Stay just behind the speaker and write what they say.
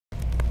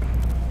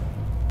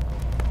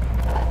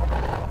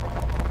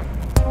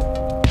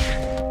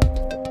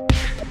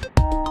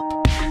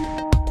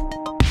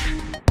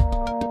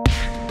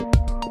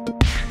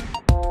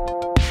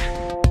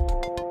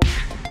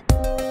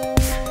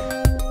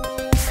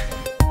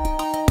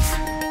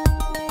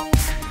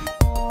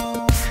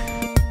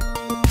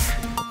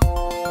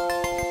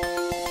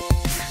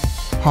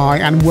Hi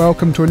and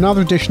welcome to another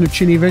edition of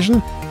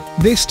ChinnyVision.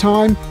 This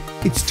time,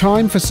 it's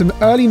time for some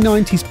early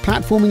 90s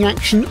platforming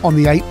action on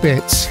the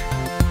 8-bits.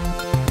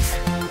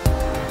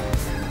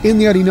 In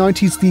the early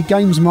 90s, the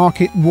games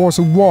market was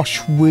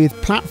awash with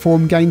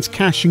platform games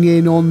cashing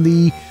in on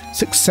the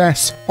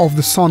success of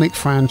the Sonic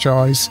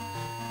franchise.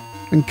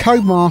 And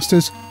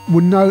Codemasters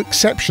were no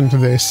exception to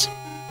this.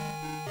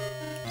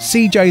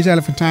 CJ's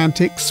Elephant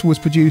Antics was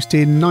produced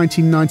in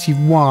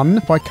 1991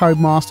 by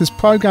Codemasters,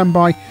 programmed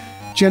by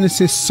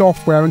Genesis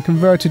Software and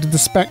converted to the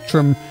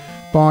Spectrum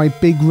by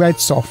Big Red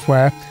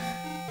Software.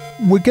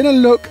 We're going to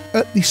look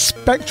at the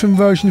Spectrum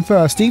version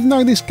first, even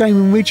though this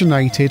game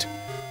originated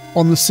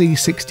on the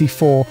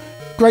C64.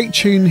 Great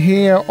tune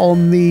here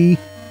on the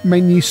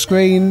menu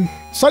screen.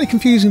 Slightly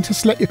confusing to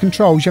select your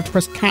controls. You have to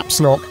press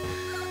caps lock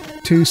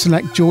to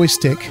select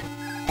joystick.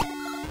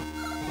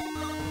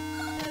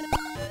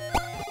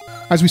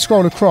 As we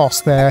scroll across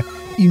there,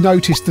 you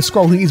notice the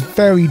scrolling is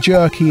very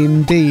jerky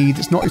indeed.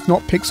 It's not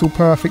pixel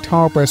perfect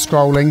hardware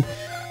scrolling,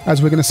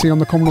 as we're going to see on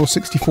the Commodore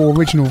 64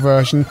 original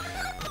version.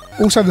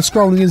 Also, the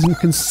scrolling isn't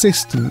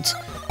consistent.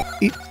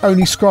 It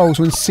only scrolls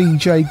when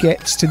CJ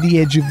gets to the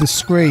edge of the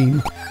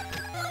screen.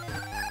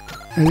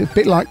 And a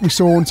bit like we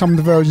saw on some of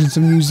the versions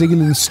of New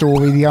Zealand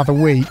Story the other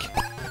week.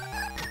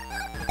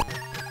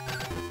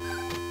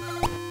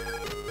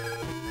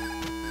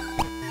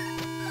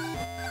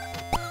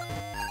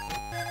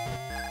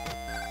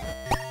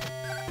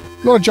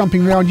 A lot of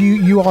jumping around.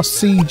 You are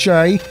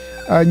CJ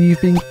and you've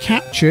been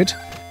captured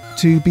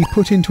to be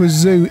put into a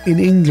zoo in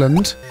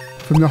England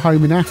from your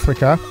home in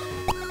Africa.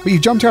 But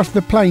you've jumped out of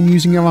the plane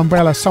using your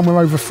umbrella somewhere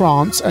over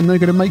France, and they're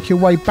going to make your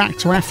way back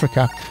to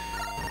Africa.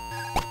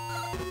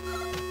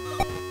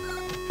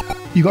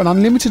 You've got an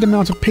unlimited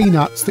amount of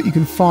peanuts that you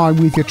can fire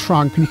with your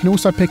trunk, and you can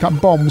also pick up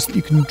bombs that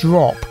you can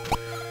drop.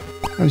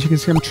 As you can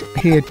see, I'm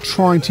here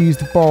trying to use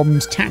the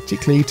bombs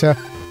tactically to,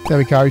 there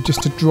we go,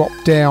 just to drop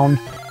down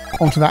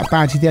onto that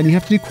baddie there, and you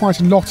have to do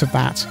quite a lot of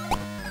that.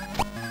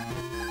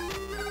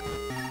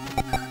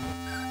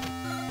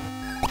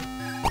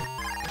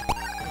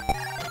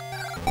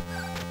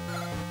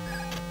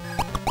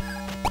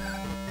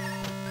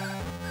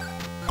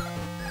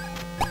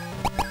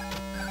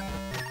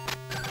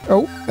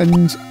 Oh,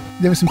 and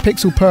there was some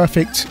pixel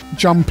perfect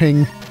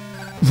jumping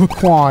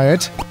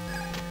required.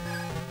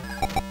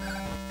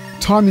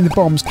 Timing the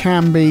bombs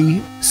can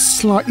be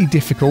slightly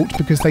difficult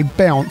because they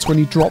bounce when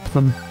you drop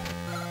them.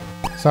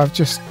 So I've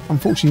just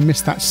unfortunately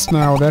missed that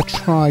snail there.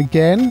 Try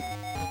again.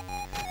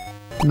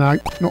 No,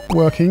 not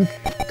working.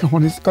 Come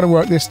on, it's got to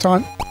work this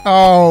time.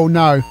 Oh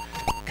no.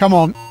 Come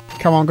on,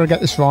 got to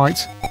get this right.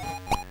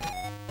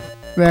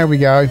 There we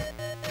go.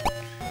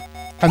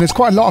 And there's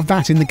quite a lot of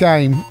that in the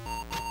game.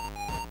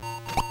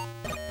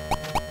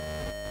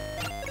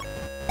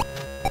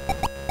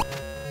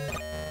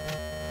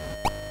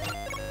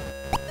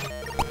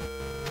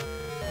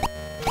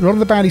 A lot of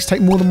the baddies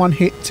take more than one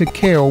hit to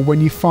kill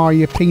when you fire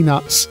your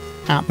peanuts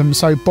at them,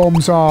 so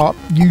bombs are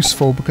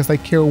useful because they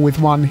kill with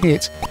one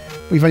hit.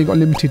 We've only got a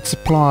limited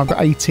supply. I've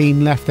got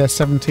 18 left, there's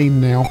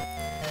 17 now.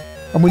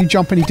 And when you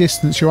jump any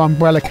distance, your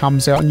umbrella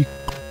comes out and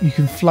you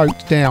can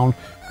float down,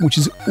 which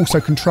is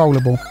also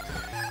controllable.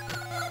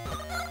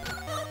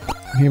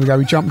 Here we go,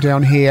 we jump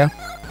down here.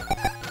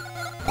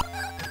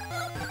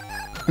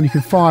 And you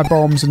can fire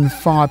bombs and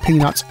fire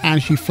peanuts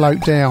as you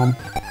float down.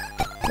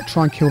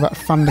 Try and kill that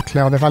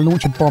thundercloud. If I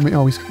launch a bomb,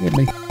 oh, he's hit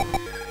me.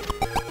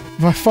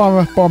 If I fire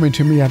a bomb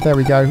into him, yeah, there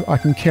we go. I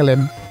can kill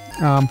him.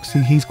 Because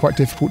he's quite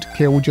difficult to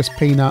kill with just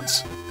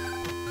peanuts.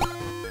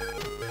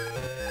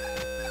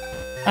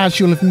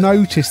 As you'll have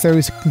noticed, there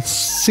is a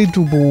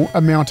considerable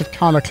amount of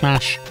colour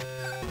clash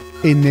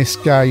in this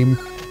game.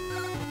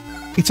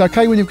 It's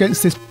okay when you're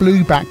against this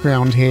blue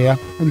background here,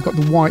 and you've got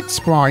the white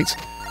sprite.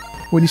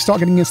 When you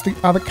start getting against the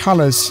other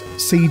colours,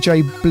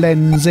 CJ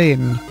blends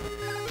in,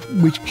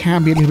 which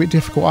can be a little bit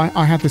difficult.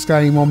 I had this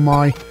game on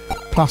my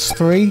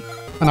 +3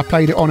 and I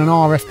played it on an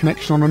RF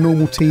connection on a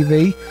normal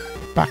TV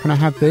back when I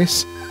had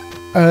this,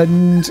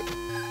 and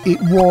it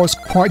was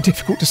quite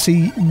difficult to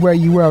see where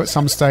you were at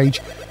some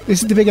stage.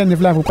 This is the big end of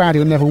level baddie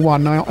on level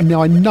 1. Now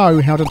I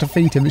know how to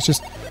defeat him. It's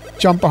just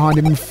jump behind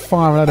him and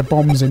fire a load of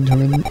bombs into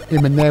him,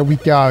 and there we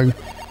go.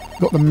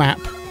 Got the map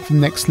from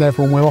next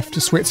level and we're off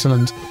to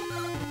Switzerland.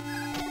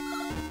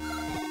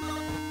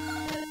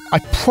 I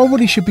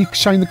probably should be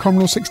showing the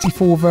Commodore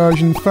 64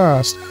 version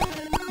first,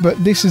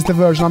 but this is the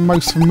version I'm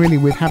most familiar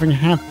with, having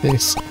had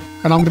this,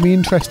 and I'm going to be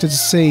interested to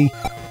see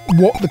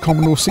what the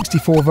Commodore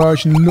 64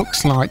 version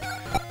looks like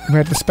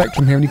compared to the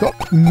Spectrum here. And you've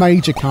got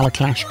major colour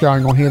clash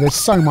going on here. There's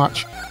so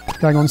much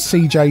going on.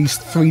 CJ's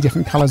 3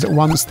 different colours at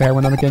once there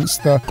when I'm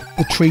against the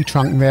tree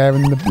trunk there,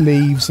 and the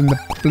leaves and the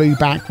blue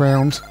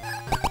background.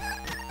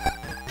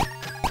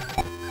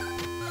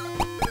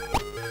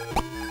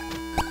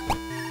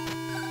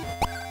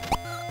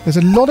 There's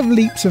a lot of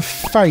leaps of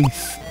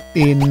faith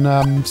in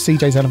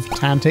CJ's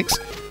Elephant Antics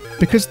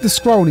because of the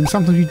scrolling.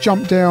 Sometimes you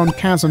jump down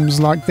chasms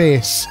like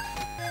this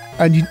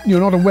and you're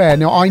not aware.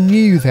 Now, I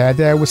knew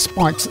there were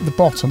spikes at the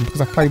bottom because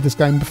I played this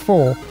game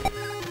before,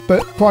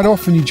 but quite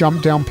often you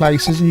jump down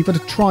places and you've got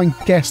to try and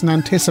guess and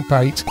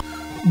anticipate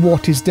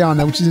what is down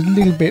there, which is a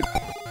little bit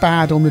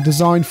bad on the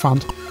design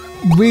front.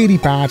 Really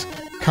bad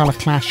colour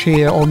clash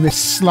here on this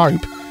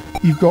slope.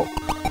 You've got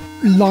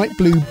light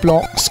blue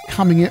blocks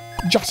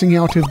jutting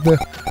out of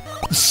the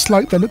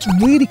slope there. Looks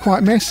really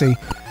quite messy.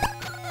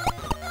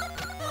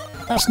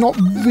 That's not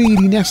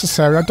really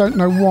necessary. I don't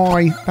know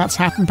why that's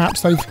happened.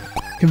 Perhaps they've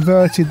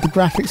converted the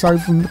graphics over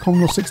from the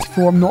Commodore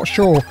 64. I'm not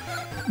sure.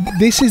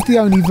 This is the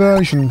only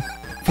version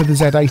for the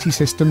Z80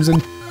 systems,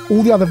 and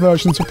all the other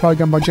versions were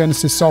programmed by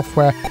Genesis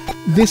Software.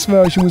 This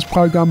version was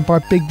programmed by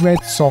Big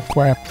Red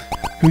Software,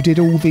 who did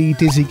all the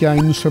Dizzy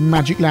games from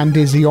Magic Land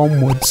Dizzy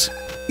onwards.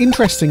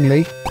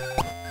 Interestingly,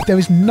 there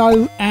is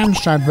no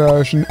Amstrad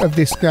version of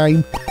this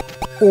game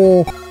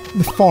or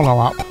the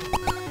follow-up.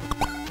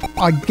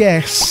 I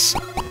guess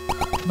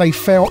they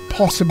felt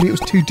possibly it was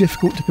too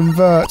difficult to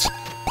convert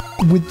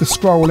with the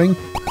scrolling.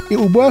 It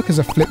will work as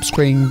a flip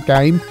screen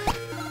game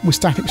with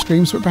static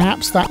screens, but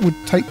perhaps that would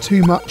take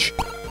too much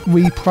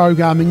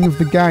reprogramming of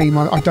the game.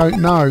 I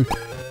don't know,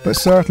 but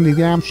certainly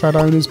the Amstrad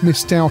owners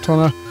missed out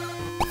on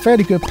a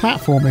fairly good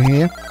platformer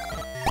here.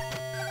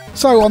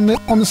 So on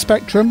the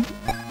Spectrum,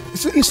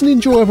 it's an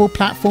enjoyable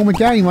platformer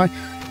game. I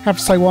have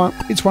to say,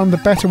 it's one of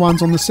the better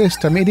ones on the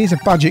system. It is a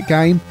budget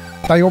game.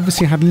 They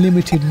obviously had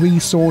limited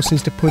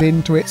resources to put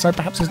into it, so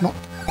perhaps it's not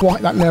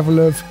quite that level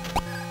of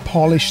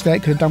polish there.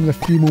 It could have done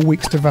with a few more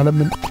weeks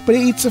development, but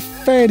it's a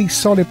fairly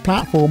solid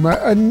platformer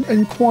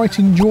and quite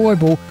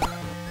enjoyable.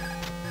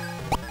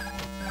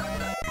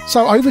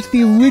 So over to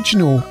the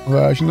original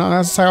version, and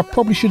as I say, I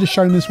probably should have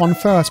shown this one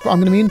first, but I'm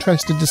going to be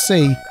interested to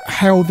see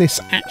how this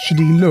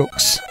actually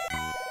looks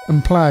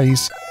and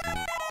plays.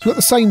 It's got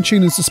the same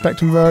tune as the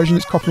Spectrum version.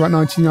 It's copyright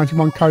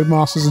 1991,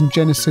 Codemasters and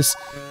Genesis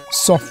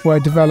Software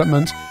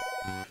development.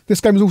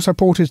 This game was also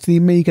ported to the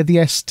Amiga,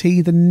 the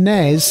ST, the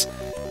NES.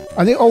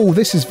 Oh,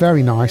 this is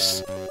very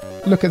nice.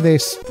 Look at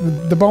this.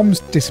 The bombs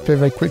disappear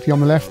very quickly on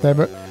the left there,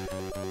 but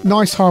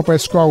nice hardware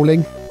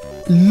scrolling.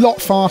 A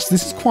lot faster.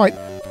 This is quite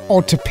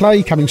odd to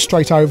play coming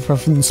straight over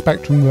from the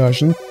Spectrum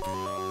version.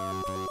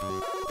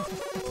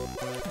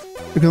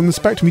 Because on the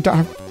Spectrum you don't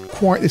have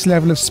quite this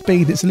level of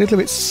speed. It's a little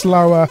bit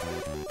slower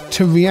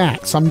to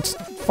react. So I'm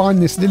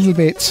finding this a little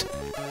bit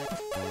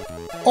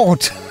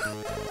odd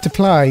to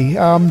play.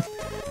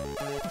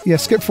 Yeah,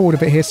 skip forward a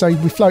bit here. So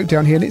we float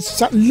down here and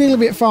it's a little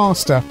bit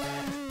faster.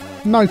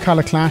 No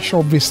colour clash,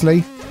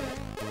 obviously.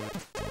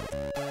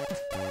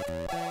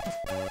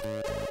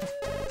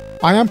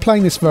 I am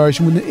playing this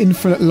version with an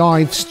Infinite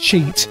Lives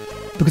cheat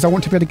because I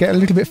want to be able to get a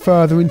little bit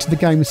further into the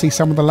game and see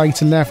some of the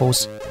later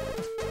levels.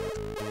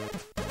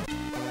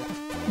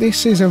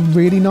 This is a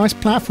really nice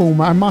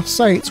platformer. I must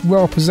say it's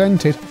well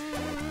presented.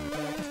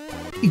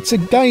 It's a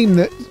game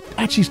that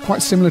actually is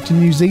quite similar to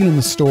New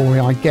Zealand's story,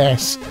 I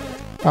guess.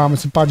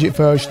 It's a budget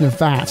version of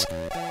that.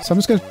 So I'm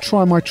just going to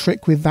try my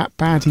trick with that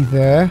baddie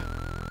there.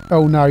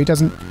 Oh no, he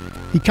doesn't.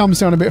 He comes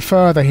down a bit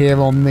further here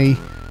on the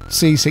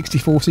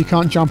C64, so you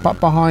can't jump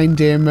up behind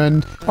him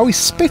and... Oh, he's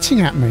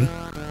spitting at me.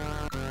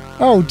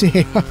 Oh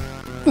dear.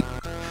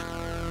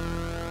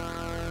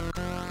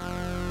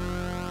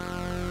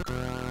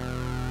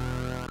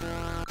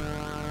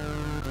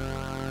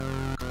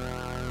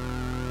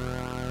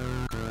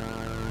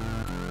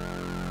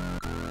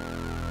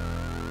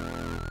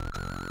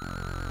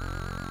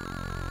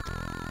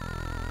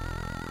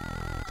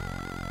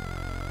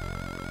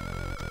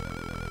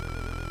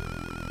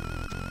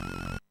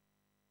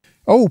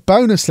 Oh,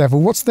 bonus level,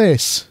 what's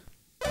this?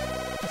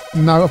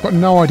 No, I've got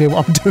no idea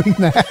what I'm doing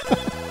there.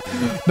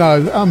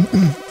 No,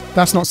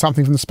 that's not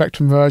something from the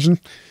Spectrum version.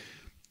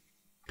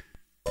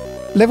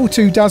 Level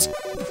 2 does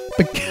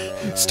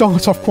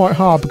start off quite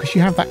hard because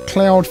you have that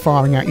cloud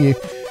firing at you.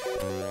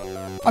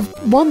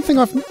 One thing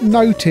I've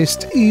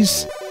noticed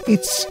is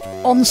it's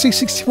on the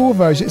C64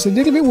 version, it's a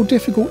little bit more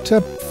difficult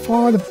to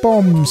fire the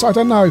bombs. I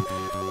don't know,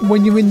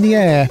 when you're in the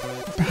air.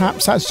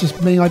 Perhaps that's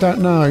just me, I don't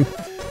know.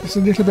 It's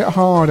a little bit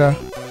harder.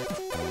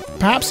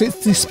 Perhaps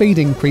it's the speed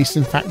increase,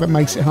 in fact, that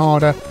makes it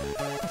harder.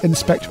 In the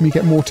Spectrum, you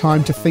get more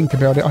time to think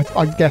about it.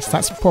 I guess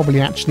that's probably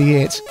actually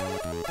it.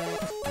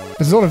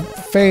 There's a lot of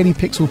fairly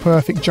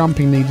pixel-perfect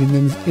jumping needed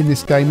in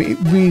this game. It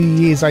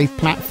really is a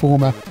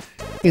platformer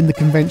in the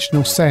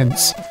conventional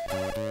sense.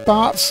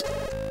 But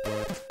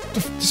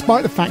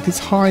despite the fact it's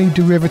highly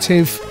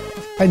derivative,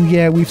 and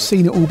yeah, we've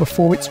seen it all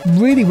before, it's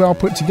really well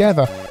put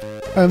together.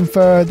 And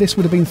for this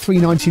would have been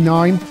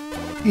 $3.99.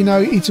 You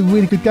know, it's a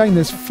really good game.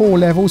 There's 4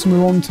 levels and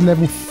we're on to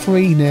level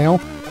 3 now,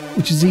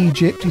 which is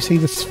Egypt. You see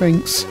the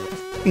Sphinx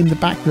in the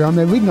background.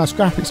 They're really nice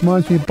graphics.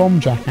 Reminds me of Bomb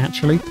Jack,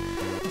 actually.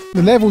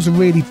 The levels are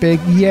really big.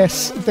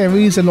 Yes, there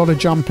is a lot of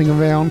jumping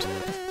around.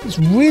 It's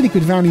really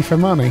good value for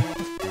money.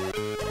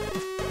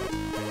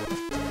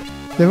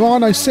 There are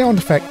no sound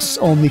effects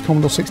on the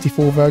Commodore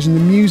 64 version. The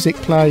music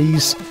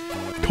plays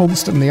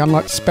constantly,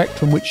 unlike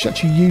Spectrum, which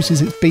actually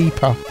uses its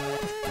beeper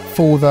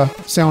for the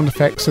sound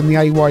effects, and the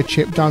AY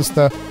chip does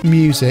the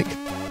music.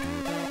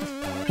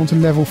 On to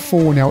level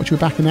 4 now, which we're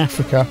back in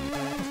Africa.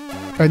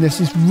 And there's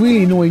this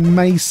really annoying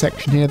maze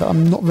section here that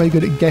I'm not very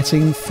good at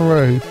getting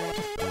through.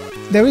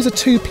 There is a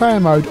 2-player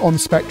mode on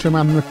Spectrum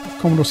and the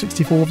Commodore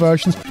 64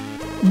 versions.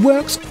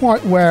 Works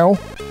quite well.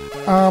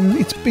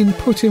 It's been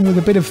put in with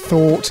a bit of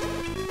thought.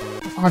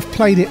 I've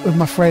played it with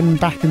my friend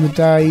back in the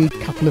day a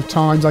couple of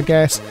times, I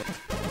guess.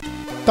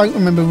 Don't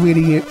remember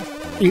really it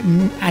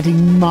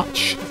adding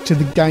much to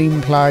the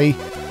gameplay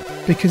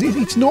because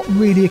it's not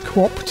really a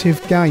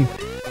cooperative game.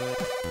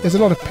 There's a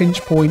lot of pinch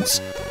points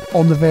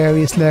on the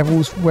various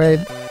levels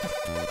where,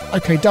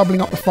 okay,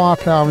 doubling up the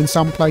firepower in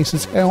some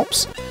places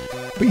helps,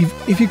 but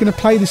if you're going to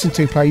play this in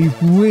 2-player,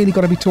 you've really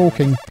got to be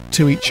talking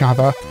to each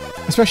other,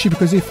 especially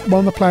because if one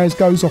of the players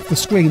goes off the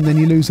screen, then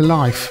you lose a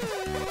life.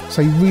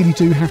 So you really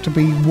do have to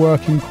be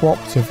working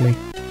cooperatively.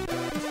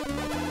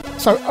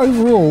 So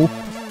overall,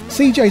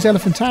 CJ's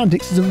Elephant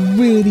Antics is a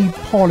really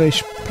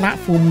polished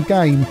platform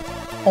game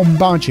on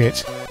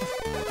budget.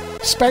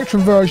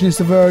 Spectrum version is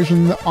the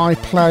version that I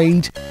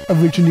played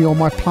originally on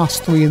my Plus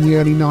 3 in the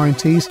early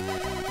 90s.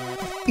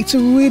 It's a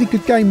really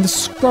good game. The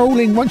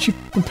scrolling, once you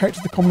compare it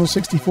to the Commodore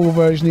 64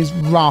 version, is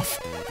rough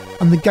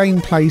and the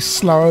gameplay is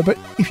slower, but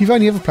if you've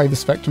only ever played the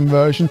Spectrum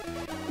version,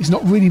 it's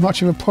not really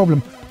much of a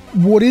problem.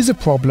 What is a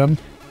problem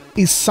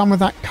is some of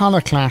that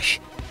colour clash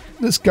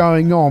that's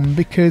going on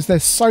because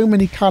there's so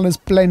many colours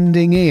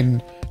blending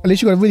in.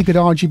 Unless you've got a really good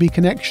RGB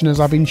connection, as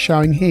I've been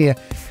showing here,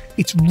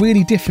 it's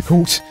really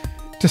difficult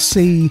to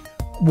see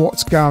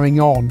what's going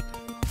on,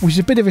 which is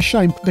a bit of a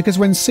shame because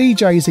when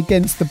CJ is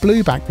against the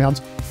blue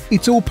backgrounds,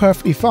 it's all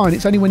perfectly fine.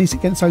 It's only when he's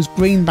against those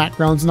green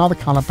backgrounds and other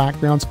colour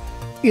backgrounds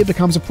it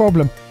becomes a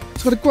problem.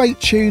 It's got a great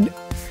tune,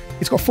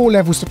 it's got 4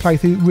 levels to play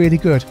through, really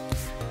good.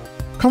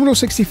 Commodore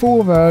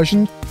 64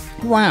 version,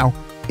 wow,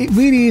 it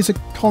really is a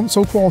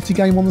console quality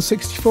game on the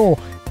 64.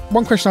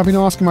 One question I've been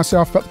asking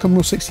myself about the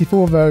Commodore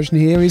 64 version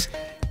here is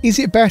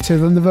it better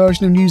than the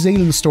version of New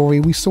Zealand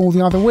Story we saw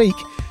the other week?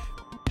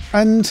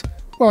 And,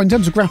 well, in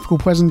terms of graphical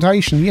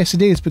presentation, yes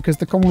it is, because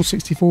the Commodore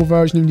 64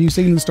 version of New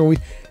Zealand Story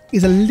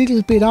is a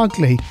little bit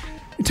ugly.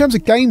 In terms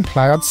of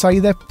gameplay, I'd say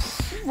they're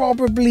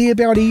probably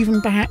about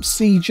even. Perhaps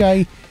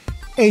CJ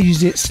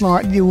edges it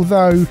slightly,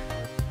 although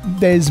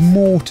there's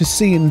more to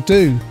see and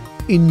do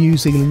in New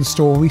Zealand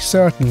Story,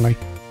 certainly.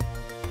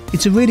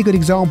 It's a really good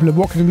example of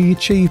what can be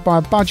achieved by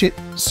a budget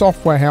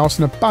software house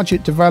and a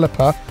budget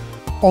developer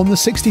on the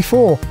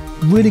 64.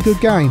 Really good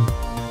game.